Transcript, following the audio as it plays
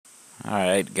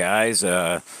Alright guys,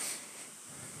 said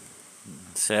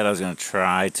I was going to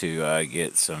try to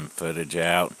get some footage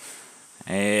out,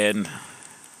 and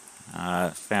I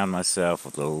found myself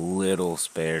with a little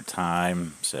spare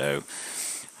time, so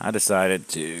I decided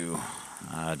to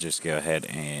just go ahead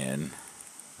and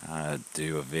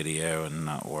do a video and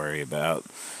not worry about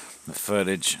the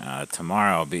footage.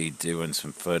 Tomorrow I'll be doing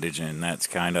some footage, and that's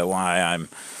kind of why I'm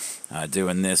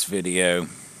doing this video.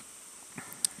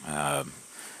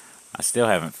 I still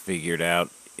haven't figured out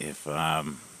if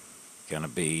I'm going to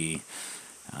be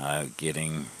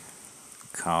getting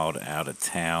called out of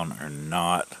town or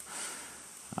not.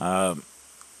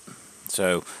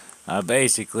 So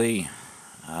basically,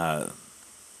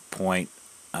 point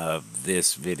of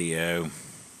this video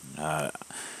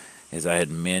as I had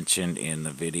mentioned in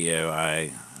the video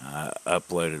I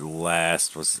uploaded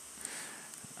last, was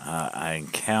I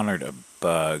encountered a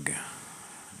bug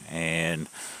and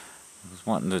was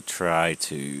wanting to try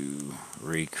to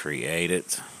recreate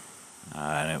it,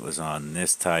 and it was on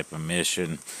this type of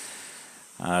mission.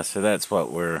 So that's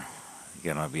what we're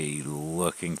gonna be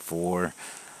looking for.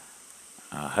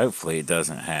 Hopefully it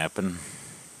doesn't happen,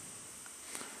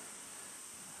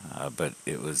 but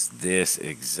it was this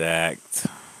exact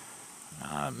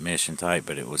mission type,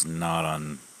 but it was not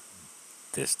on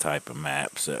this type of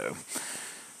map, so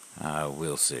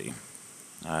we'll see.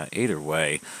 Either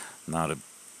way, not a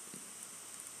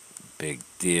big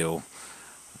deal.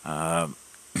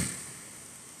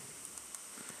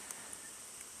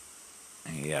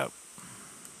 Yep.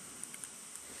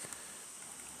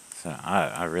 So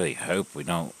I really hope we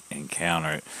don't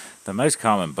encounter it. The most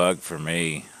common bug for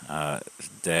me is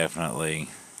definitely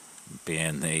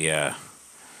being the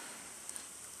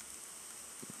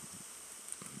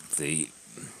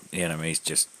enemies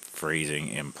just freezing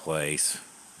in place.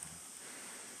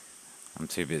 I'm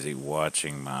too busy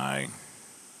watching my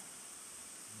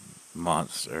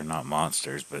not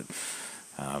monsters, but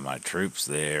my troops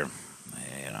there,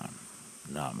 and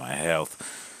not my health.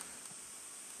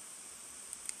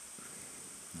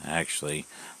 Actually,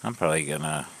 I'm probably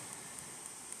gonna.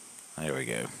 There we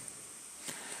go.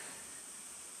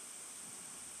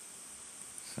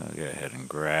 So I'll go ahead and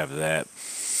grab that.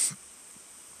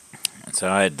 And so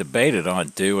I had debated on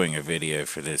doing a video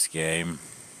for this game,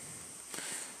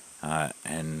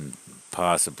 and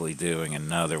possibly doing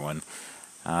another one,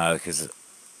 because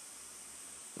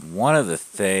one of the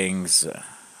things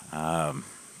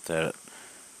that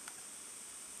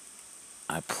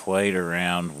I played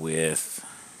around with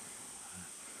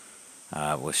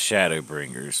was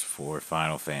Shadowbringers for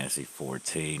Final Fantasy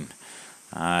XIV.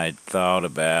 I thought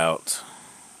about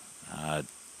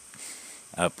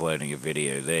uploading a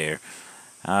video there.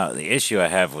 The issue I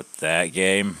have with that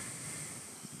game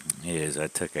is I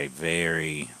took a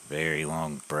very, very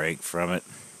long break from it,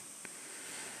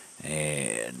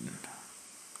 and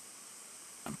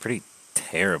I'm pretty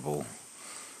terrible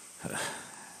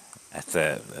at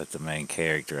the main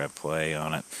character I play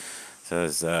on it. So I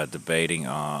was debating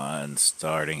on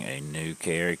starting a new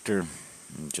character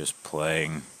and just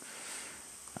playing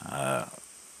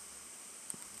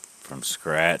from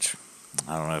scratch.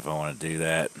 I don't know if I want to do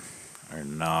that or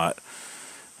not.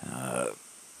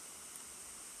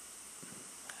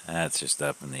 That's just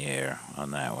up in the air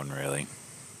on that one, really.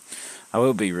 I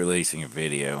will be releasing a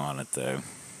video on it, though.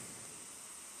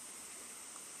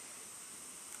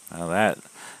 Well,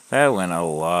 that went a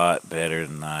lot better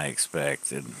than I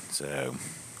expected, so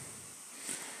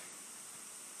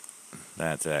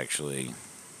that's actually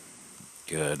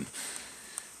good.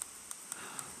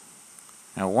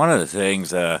 Now, one of the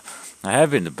things I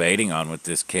have been debating on with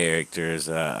this character is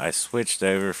I switched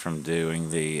over from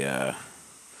doing the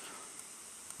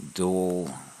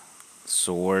dual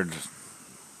sword,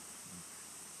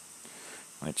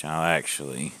 which I'll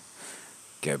actually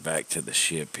go back to the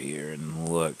ship here and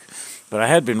look. But I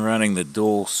had been running the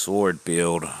dual sword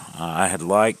build. I had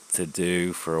liked to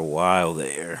do for a while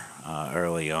there,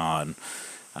 early on,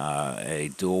 a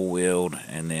dual wield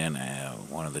and then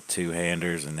one of the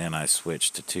two-handers, and then I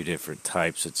switched to two different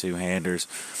types of two-handers.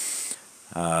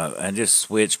 I just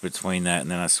switched between that,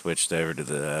 and then I switched over to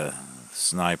the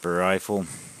sniper rifle.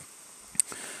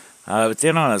 But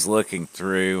then I was looking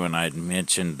through, and I'd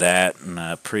mentioned that in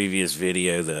a previous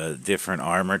video, the different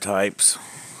armor types.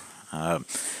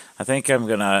 I think I'm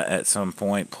gonna at some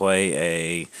point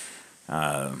play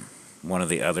one of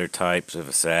the other types of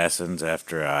assassins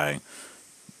after I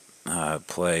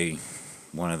play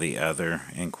one of the other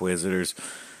Inquisitors.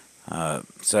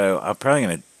 So I'm probably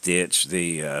gonna ditch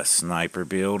the sniper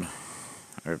build,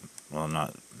 or well,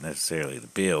 not necessarily the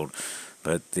build,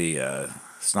 but the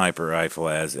sniper rifle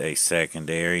as a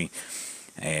secondary,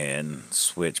 and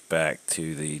switch back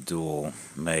to the dual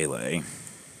melee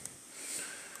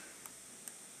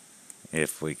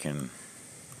if we can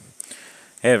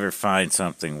ever find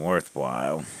something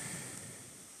worthwhile.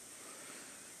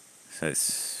 So it's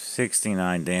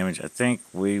 69 damage. I think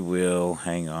we will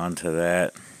hang on to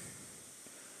that.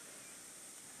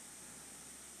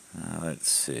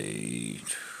 Let's see.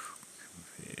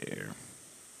 Here.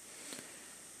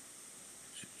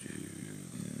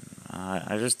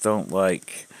 I just don't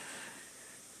like,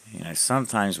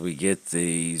 sometimes we get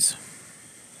these,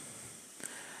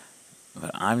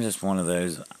 but I'm just one of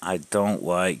those, I don't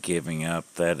like giving up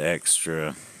that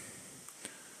extra,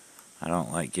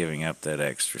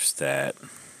 stat,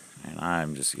 and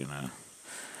I'm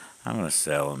gonna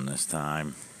sell them this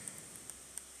time,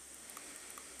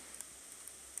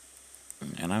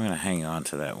 and I'm gonna hang on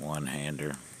to that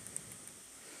one-hander.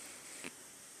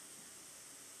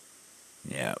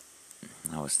 Yeah,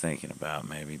 I was thinking about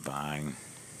maybe buying.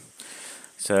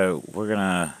 So we're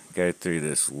gonna go through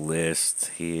this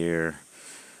list here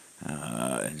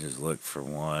and just look for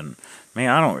one. I mean,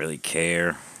 I don't really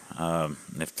care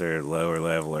if they're lower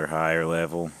level or higher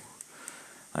level.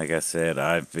 Like I said,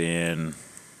 I've been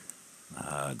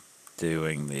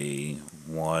doing the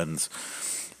ones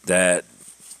that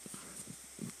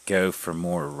go for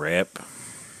more rep,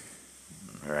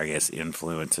 or I guess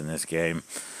influence in this game.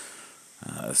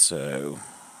 So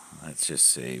let's just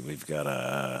see. We've got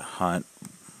a hunt.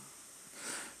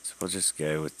 So we'll just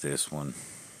go with this one.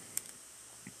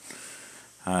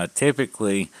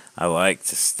 Typically, I like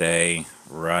to stay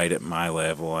right at my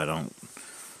level. I don't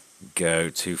go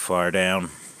too far down.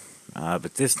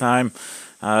 But this time,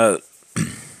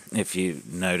 if you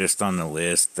noticed on the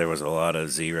list, there was a lot of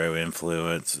 0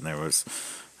 influence, and there was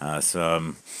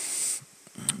some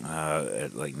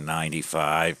at like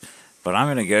 95. But I'm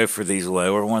going to go for these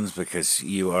lower ones because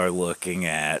you are looking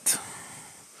at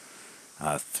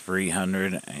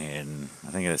 300 and I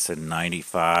think I said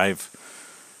 95.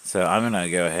 So I'm going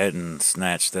to go ahead and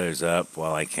snatch those up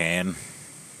while I can.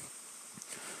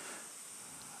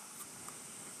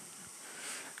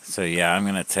 So yeah, I'm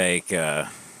going to take a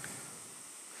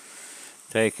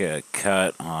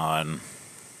cut on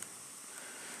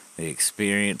the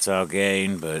experience I'll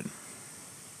gain, but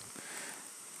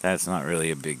that's not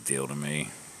really a big deal to me.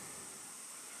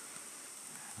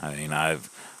 I mean, I'm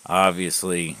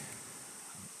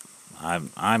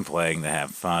playing to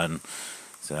have fun,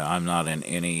 so I'm not in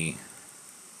any.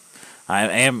 I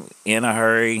am in a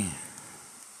hurry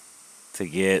to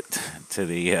get to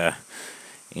the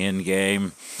end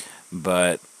game,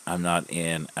 but I'm not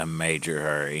in a major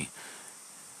hurry.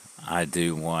 I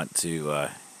do want to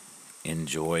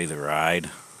enjoy the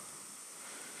ride.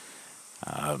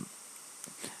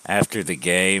 After the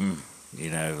game,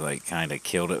 kind of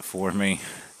killed it for me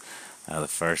the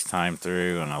first time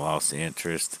through, and I lost the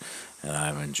interest, and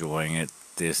I'm enjoying it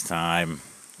this time.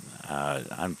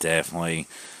 I'm definitely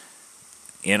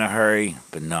in a hurry,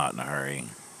 but not in a hurry.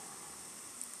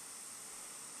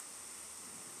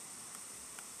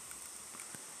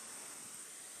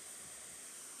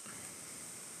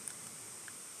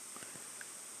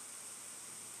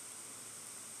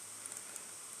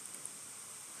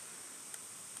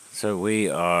 So we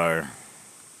are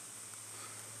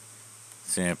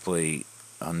simply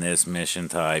on this mission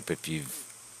type. If you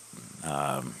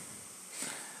are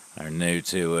new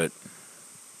to it,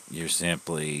 you're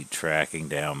simply tracking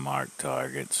down marked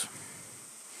targets.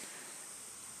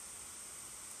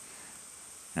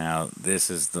 Now, these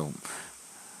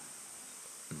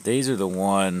are the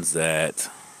ones that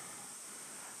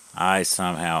I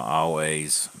somehow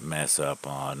always mess up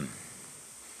on.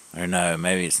 Or no,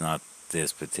 maybe it's not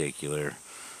this particular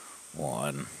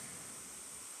one.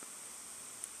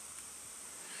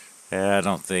 Yeah, I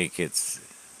don't think it's.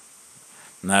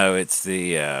 No, it's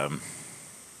the.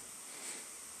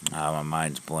 My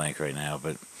mind's blank right now,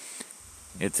 but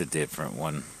it's a different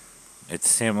one. It's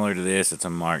similar to this. It's a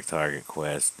marked target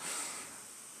quest,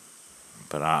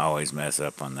 but I always mess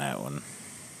up on that one.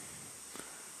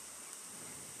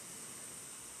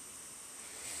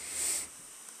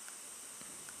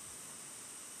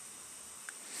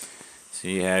 So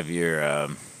you have your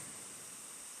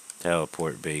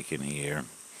teleport beacon here.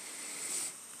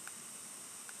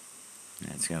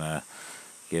 It's going to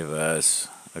give us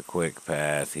a quick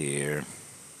path here.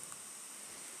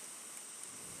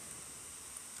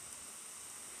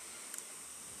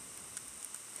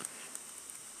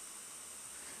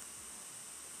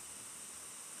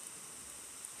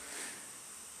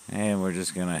 And we're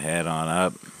just going to head on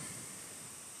up.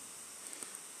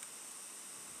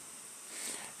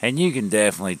 And you can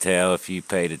definitely tell if you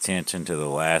paid attention to the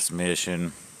last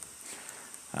mission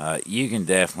You can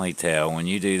definitely tell when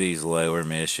you do these lower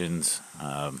missions.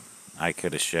 I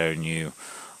could have shown you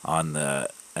on the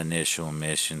initial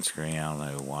mission screen. I don't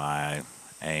know why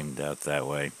I aimed up that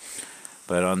way.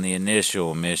 But on the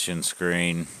initial mission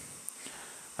screen,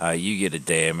 you get a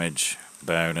damage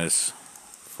bonus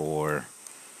for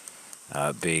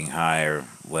being higher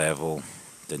level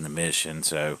than the mission.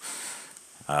 So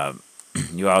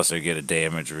you also get a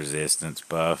damage resistance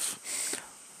buff.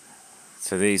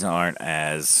 So these aren't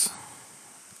as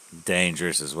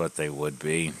dangerous as what they would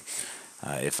be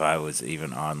if I was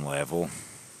even on level.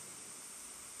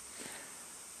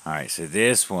 Alright, so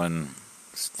this one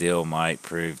still might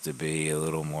prove to be a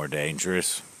little more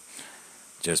dangerous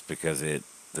just because the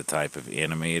type of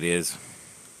enemy it is.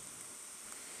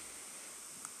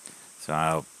 So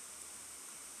I'll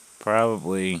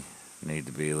probably need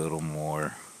to be a little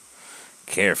more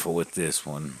careful with this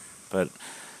one, but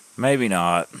maybe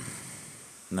not.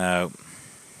 No,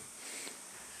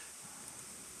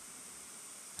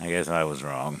 I guess I was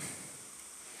wrong.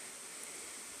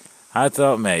 I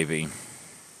thought maybe.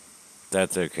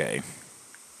 That's okay.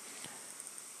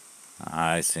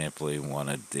 I simply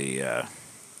wanted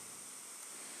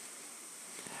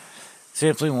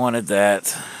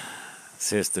that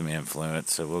system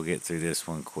influence, so we'll get through this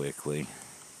one quickly.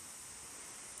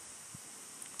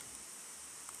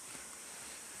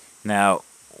 Now,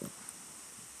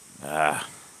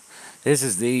 this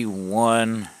is the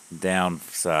one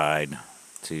downside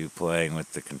to playing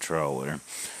with the controller,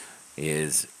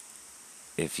 is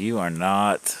if you are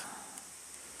not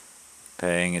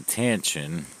paying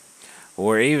attention,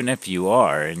 or even if you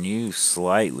are and you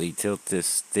slightly tilt this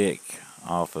stick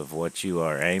off of what you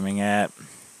are aiming at,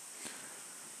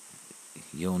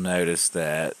 you'll notice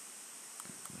that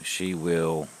she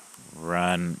will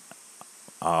run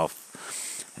off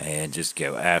and just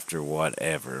go after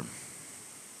whatever.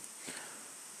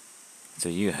 So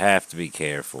you have to be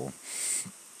careful.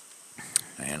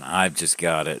 And I've just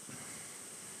got it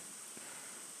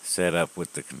set up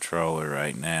with the controller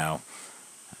right now.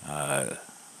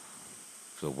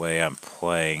 The way I'm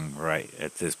playing right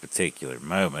at this particular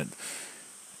moment,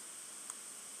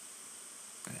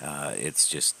 it's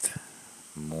just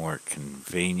more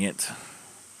convenient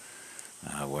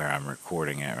where I'm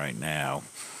recording at right now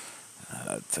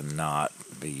to not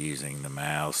be using the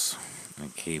mouse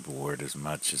and keyboard as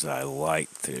much as I like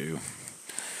to.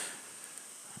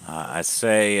 I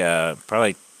say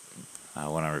probably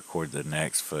when I record the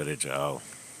next footage, I'll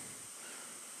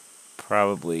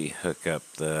probably hook up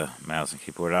the mouse and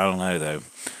keyboard. I don't know though.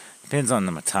 Depends on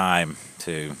the time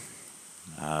too.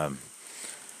 So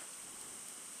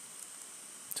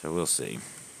we'll see.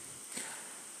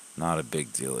 Not a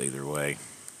big deal either way.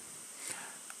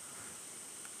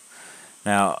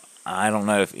 Now, I don't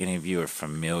know if any of you are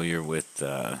familiar with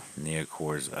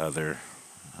Neocore's other,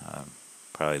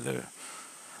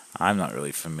 I'm not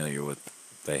really familiar with,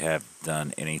 they have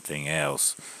done anything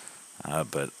else,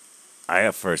 but I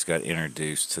first got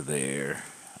introduced to their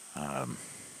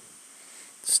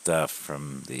stuff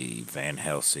from the Van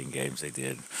Helsing games they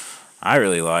did. I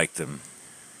really liked them.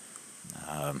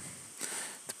 The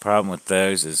problem with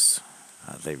those is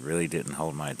they really didn't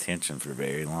hold my attention for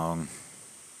very long.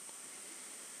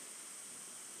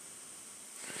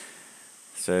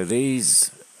 So these,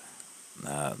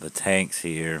 the tanks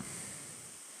here,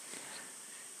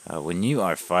 when you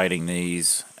are fighting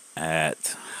these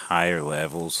at higher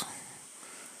levels,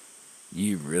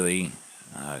 you really,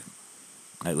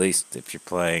 at least if you're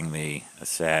playing the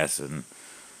assassin,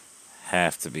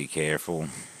 have to be careful.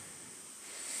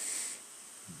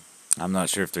 I'm not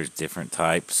sure if there's different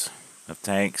types of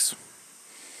tanks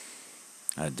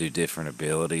do different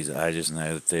abilities. I just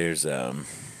know that there's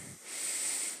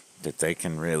that they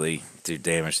can really do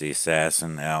damage to the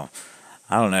assassin. Now,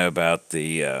 I don't know about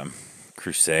the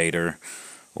Crusader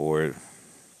or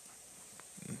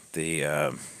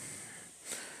the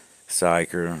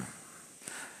Psyker.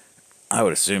 I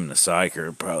would assume the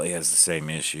Psyker probably has the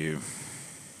same issue.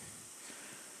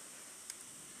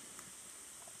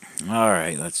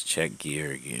 Alright, let's check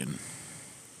gear again.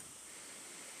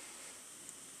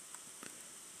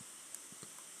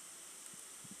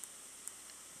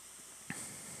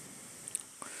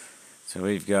 So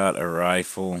we've got a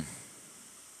rifle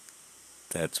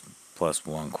that's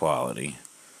 +1 quality.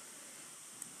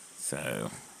 So,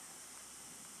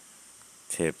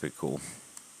 typical.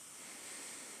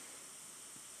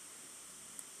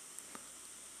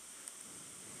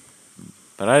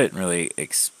 But I didn't really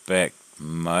expect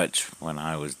much when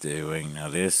I was doing. Now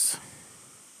this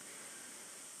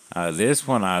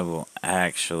one I will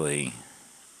actually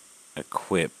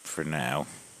equip for now.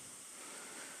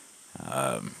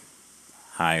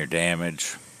 higher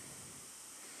damage,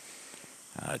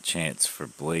 chance for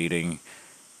bleeding,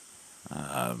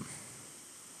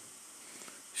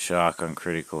 shock on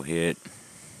critical hit.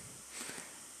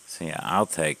 So yeah, I'll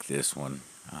take this one,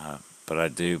 but I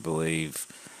do believe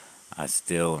I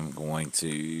still am going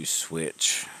to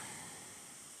switch.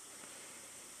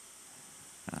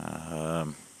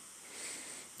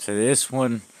 So this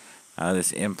one,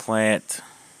 this implant,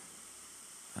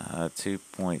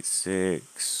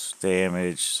 2.6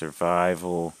 damage,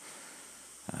 survival,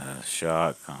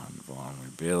 shock on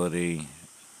vulnerability.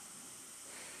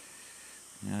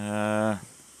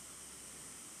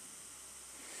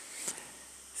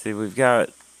 See, we've got,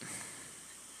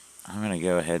 I'm going to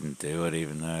go ahead and do it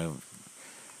even though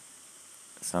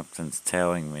something's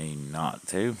telling me not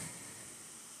to.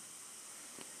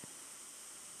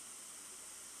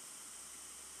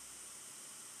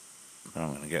 But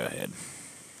I'm going to go ahead.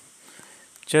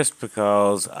 Just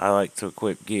because I like to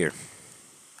equip gear.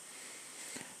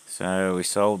 So we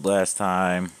sold last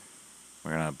time.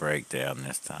 We're going to break down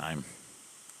this time.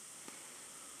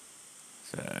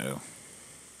 So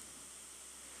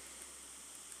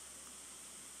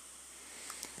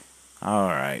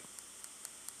alright.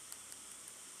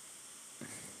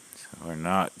 So we're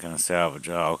not going to salvage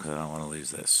all because I don't want to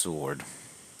lose that sword.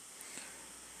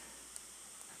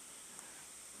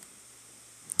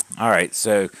 Alright,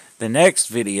 so the next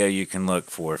video you can look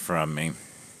for from me.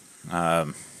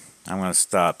 I'm going to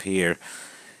stop here.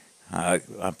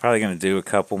 I'm probably going to do a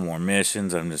couple more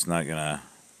missions. I'm just not going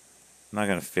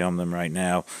to film them right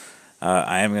now.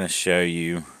 I am going to show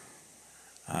you.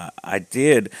 I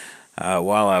did,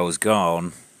 while I was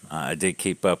gone, I did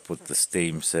keep up with the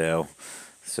Steam sale.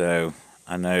 So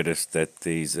I noticed that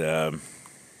these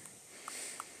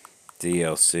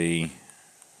DLC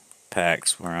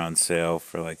packs were on sale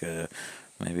for like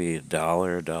maybe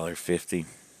 $1.50.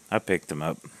 I picked them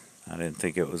up. I didn't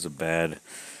think it was a bad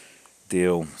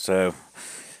deal. So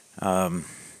that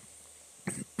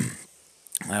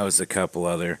was a couple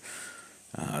other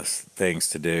things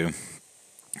to do.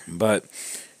 But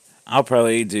I'll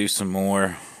probably do some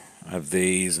more of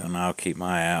these, and I'll keep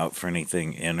my eye out for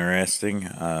anything interesting.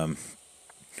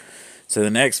 So the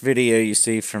next video you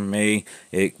see from me,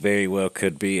 it very well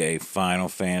could be a Final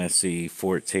Fantasy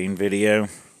XIV video.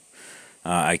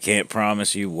 I can't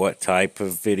promise you what type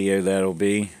of video that'll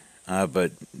be,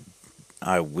 but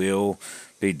I will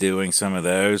be doing some of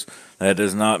those. That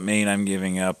does not mean I'm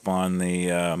giving up on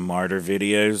the Martyr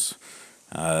videos.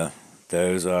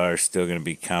 Those are still going to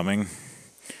be coming.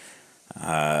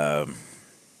 I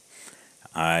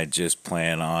just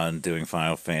plan on doing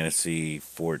Final Fantasy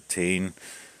XIV.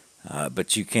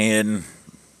 But you can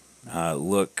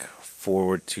look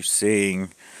forward to seeing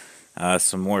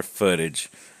some more footage.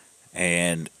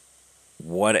 And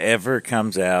whatever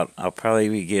comes out, I'll probably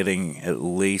be getting at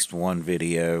least one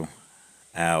video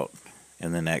out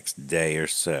in the next day or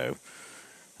so.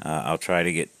 I'll try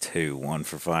to get two, one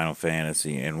for Final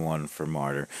Fantasy and one for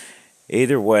Martyr.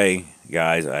 Either way,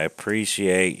 guys, I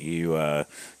appreciate you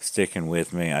sticking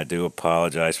with me. I do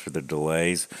apologize for the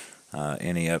delays,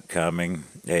 any upcoming.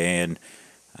 And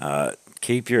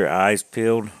keep your eyes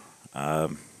peeled,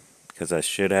 because I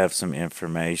should have some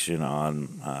information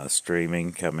on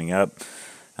streaming coming up.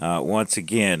 Once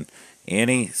again,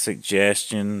 any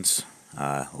suggestions,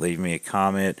 leave me a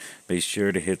comment. Be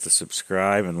sure to hit the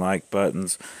subscribe and like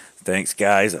buttons. Thanks,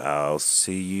 guys. I'll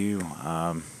see you,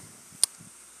 I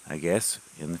guess,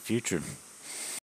 in the future.